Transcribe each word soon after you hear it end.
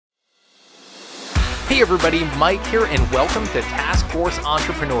Hey everybody, Mike here, and welcome to Task Force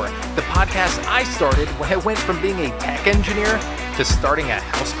Entrepreneur, the podcast I started when I went from being a tech engineer to starting a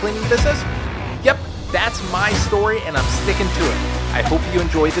house cleaning business. Yep, that's my story, and I'm sticking to it. I hope you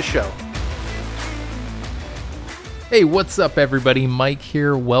enjoy the show. Hey, what's up everybody? Mike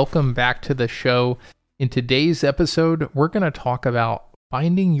here. Welcome back to the show. In today's episode, we're going to talk about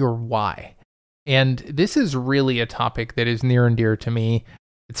finding your why. And this is really a topic that is near and dear to me.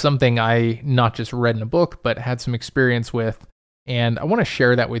 It's something I not just read in a book, but had some experience with. And I want to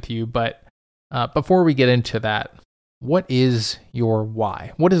share that with you. But before we get into that, what is your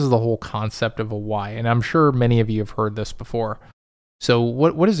why? What is the whole concept of a why? And I'm sure many of you have heard this before. So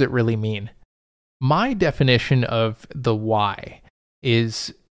what does it really mean? My definition of the why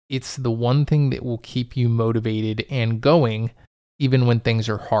is it's the one thing that will keep you motivated and going even when things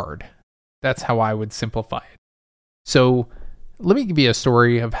are hard. That's how I would simplify it. So let me give you a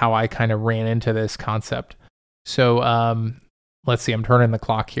story of how I kind of ran into this concept. So let's see, I'm turning the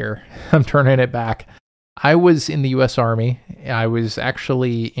clock here. I'm turning it back. I was in the U.S. Army. I was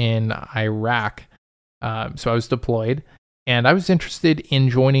actually in Iraq. So I was deployed. And I was interested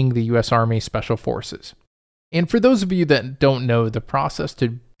in joining the U.S. Army Special Forces. And for those of you that don't know, the process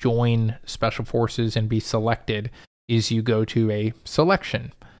to join Special Forces and be selected is you go to a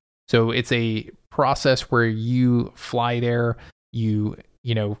selection. So it's a process where you fly there, you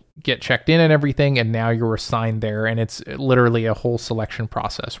get checked in and everything, and now you're assigned there. And it's literally a whole selection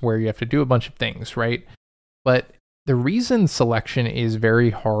process where you have to do a bunch of things, right? But the reason selection is very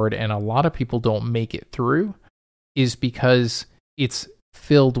hard and a lot of people don't make it through is because it's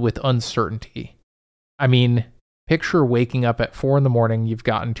filled with uncertainty. I mean, picture waking up at 4 a.m, you've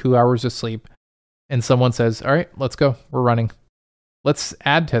gotten 2 hours of sleep, and someone says, all right, let's go, we're running. Let's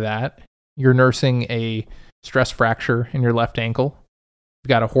add to that, you're nursing a stress fracture in your left ankle, you've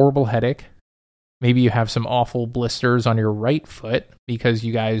got a horrible headache, maybe you have some awful blisters on your right foot because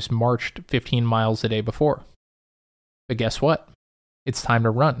you guys marched 15 miles the day before. But guess what? It's time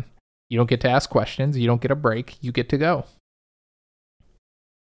to run. You don't get to ask questions. You don't get a break. You get to go.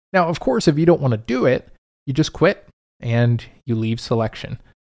 Now, of course, if you don't want to do it, you just quit and you leave selection.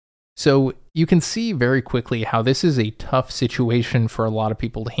 So you can see very quickly how this is a tough situation for a lot of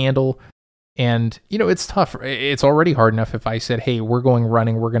people to handle. And, it's tough. It's already hard enough if I said, hey, we're going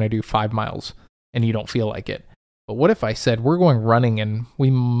running, we're going to do 5 miles, and you don't feel like it. But what if I said, we're going running and we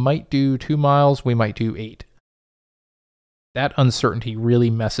might do 2 miles, we might do 8? That uncertainty really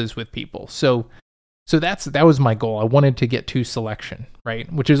messes with people. So that was my goal. I wanted to get to selection,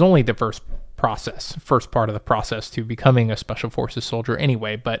 right? Which is only the first part of the process to becoming a Special Forces soldier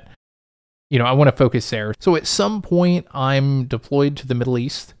anyway. But, I want to focus there. So at some point, I'm deployed to the Middle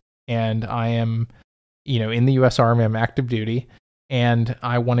East and I am, in the U.S. Army, I'm active duty, and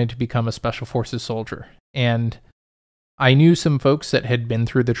I wanted to become a Special Forces soldier. And I knew some folks that had been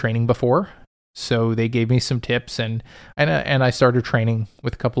through the training before. So they gave me some tips and I started training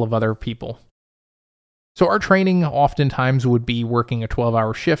with a couple of other people. So our training oftentimes would be working a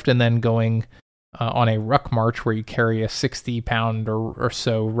 12-hour shift and then going on a ruck march where you carry a 60-pound or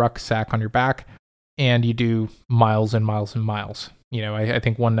so rucksack on your back and you do miles and miles and miles. I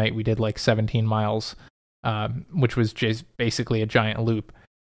think one night we did like 17 miles, which was just basically a giant loop.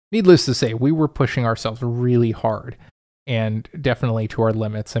 Needless to say, we were pushing ourselves really hard and definitely to our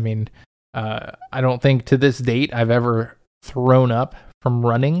limits. I mean, I don't think to this date I've ever thrown up from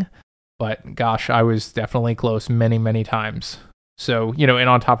running, but gosh, I was definitely close many, many times. So, and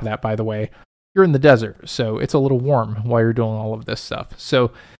on top of that, by the way, you're in the desert, so it's a little warm while you're doing all of this stuff.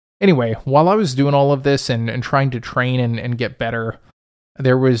 So anyway, while I was doing all of this and trying to train and get better,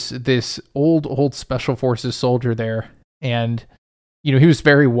 there was this old Special Forces soldier there, and he was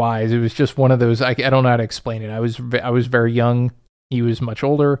very wise. It was just one of those, I don't know how to explain it. I was very young. He was much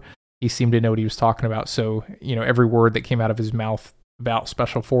older. He seemed to know what he was talking about. So, every word that came out of his mouth about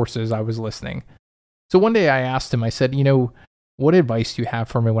Special Forces, I was listening. So one day I asked him, I said, what advice do you have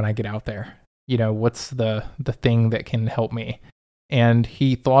for me when I get out there? What's the thing that can help me? And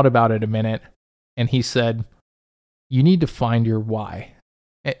he thought about it a minute and he said, you need to find your why.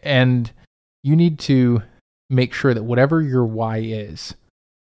 And you need to make sure that whatever your why is,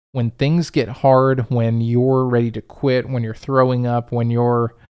 when things get hard, when you're ready to quit, when you're throwing up, when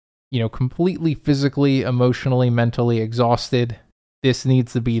you're completely physically, emotionally, mentally exhausted, this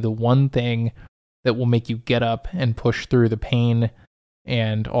needs to be the one thing that will make you get up and push through the pain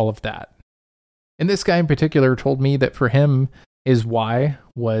and all of that. And this guy in particular told me that for him, his why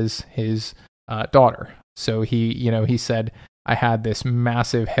was his daughter. So he said, I had this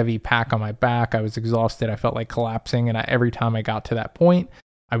massive heavy pack on my back. I was exhausted. I felt like collapsing. And every time I got to that point,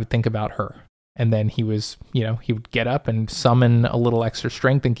 I would think about her. And then he would get up and summon a little extra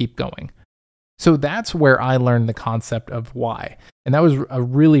strength and keep going. So that's where I learned the concept of why. And that was a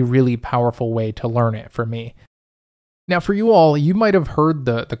really, really powerful way to learn it for me. Now, for you all, you might have heard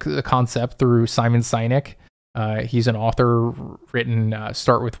the concept through Simon Sinek. He's an author, written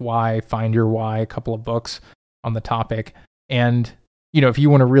Start With Why, Find Your Why, a couple of books on the topic. And, if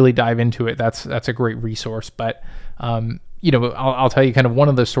you want to really dive into it, that's a great resource. But, I'll tell you kind of one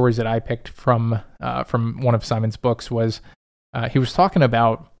of the stories that I picked from one of Simon's books was he was talking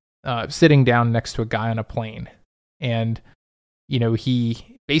about sitting down next to a guy on a plane. And,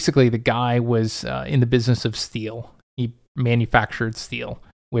 the guy was in the business of steel. He manufactured steel,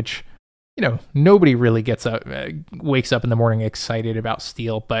 which, nobody really wakes up in the morning excited about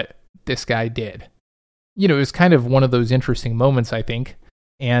steel, but this guy did. It was kind of one of those interesting moments, I think.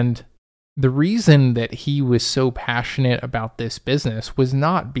 And the reason that he was so passionate about this business was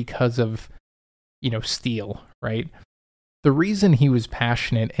not because of, steel, right? The reason he was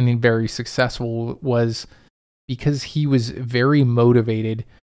passionate and very successful was because he was very motivated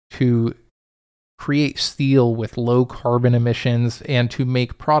to create steel with low carbon emissions and to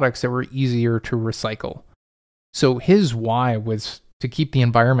make products that were easier to recycle. So his why was to keep the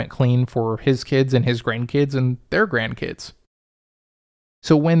environment clean for his kids and his grandkids and their grandkids.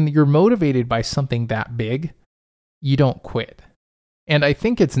 So when you're motivated by something that big, you don't quit. And I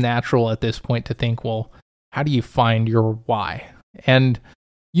think it's natural at this point to think, well, how do you find your why? And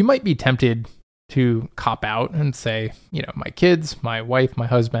you might be tempted to cop out and say, my kids, my wife, my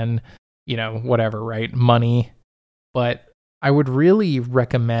husband, whatever, right? Money. But I would really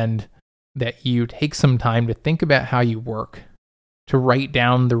recommend that you take some time to think about how you work, to write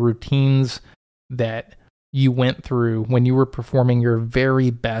down the routines that you went through when you were performing your very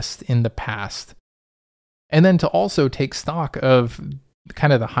best in the past. And then to also take stock of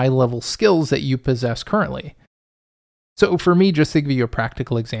kind of the high-level skills that you possess currently. So for me, just to give you a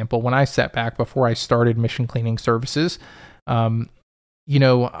practical example, when I sat back before I started Mission Cleaning Services,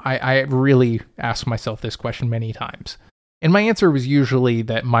 I really asked myself this question many times. And my answer was usually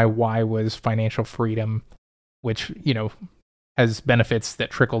that my why was financial freedom, which, has benefits that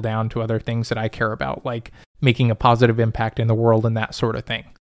trickle down to other things that I care about, like making a positive impact in the world and that sort of thing.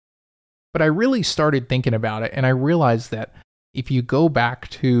 But I really started thinking about it, and I realized that if you go back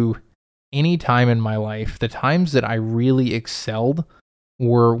to any time in my life, the times that I really excelled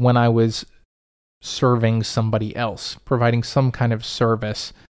were when I was serving somebody else, providing some kind of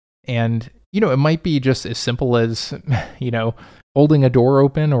service. And, it might be just as simple as, holding a door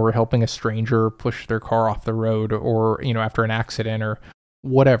open or helping a stranger push their car off the road or, after an accident or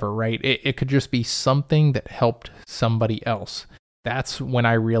whatever, right? It could just be something that helped somebody else. That's when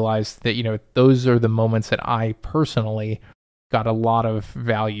I realized that, those are the moments that I personally got a lot of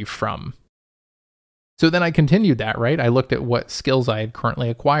value from. So then I continued that, right? I looked at what skills I had currently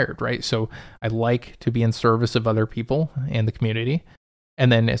acquired, right? So I like to be in service of other people and the community. And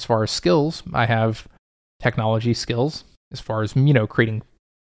then as far as skills, I have technology skills as far as, creating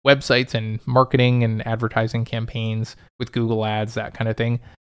websites and marketing and advertising campaigns with Google Ads, that kind of thing.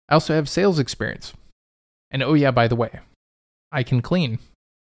 I also have sales experience. And oh yeah, by the way, I can clean.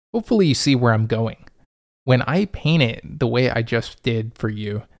 Hopefully you see where I'm going. When I paint it the way I just did for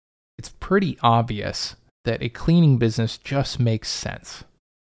you, it's pretty obvious that a cleaning business just makes sense.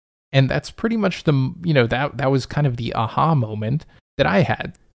 And that's pretty much that was kind of the aha moment that I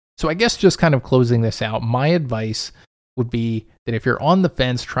had. So I guess just kind of closing this out, my advice would be that if you're on the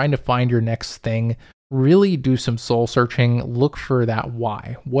fence trying to find your next thing, really do some soul searching, look for that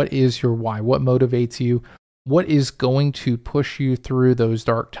why. What is your why? What motivates you? What is going to push you through those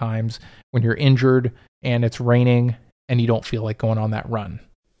dark times when you're injured and it's raining and you don't feel like going on that run?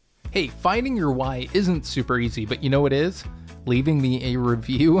 Hey, finding your why isn't super easy, but you know what is? Leaving me a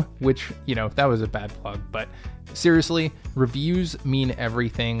review, which, that was a bad plug, but seriously, reviews mean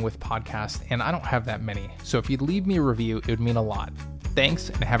everything with podcasts, and I don't have that many. So if you'd leave me a review, it would mean a lot. Thanks,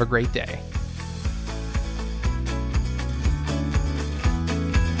 and have a great day.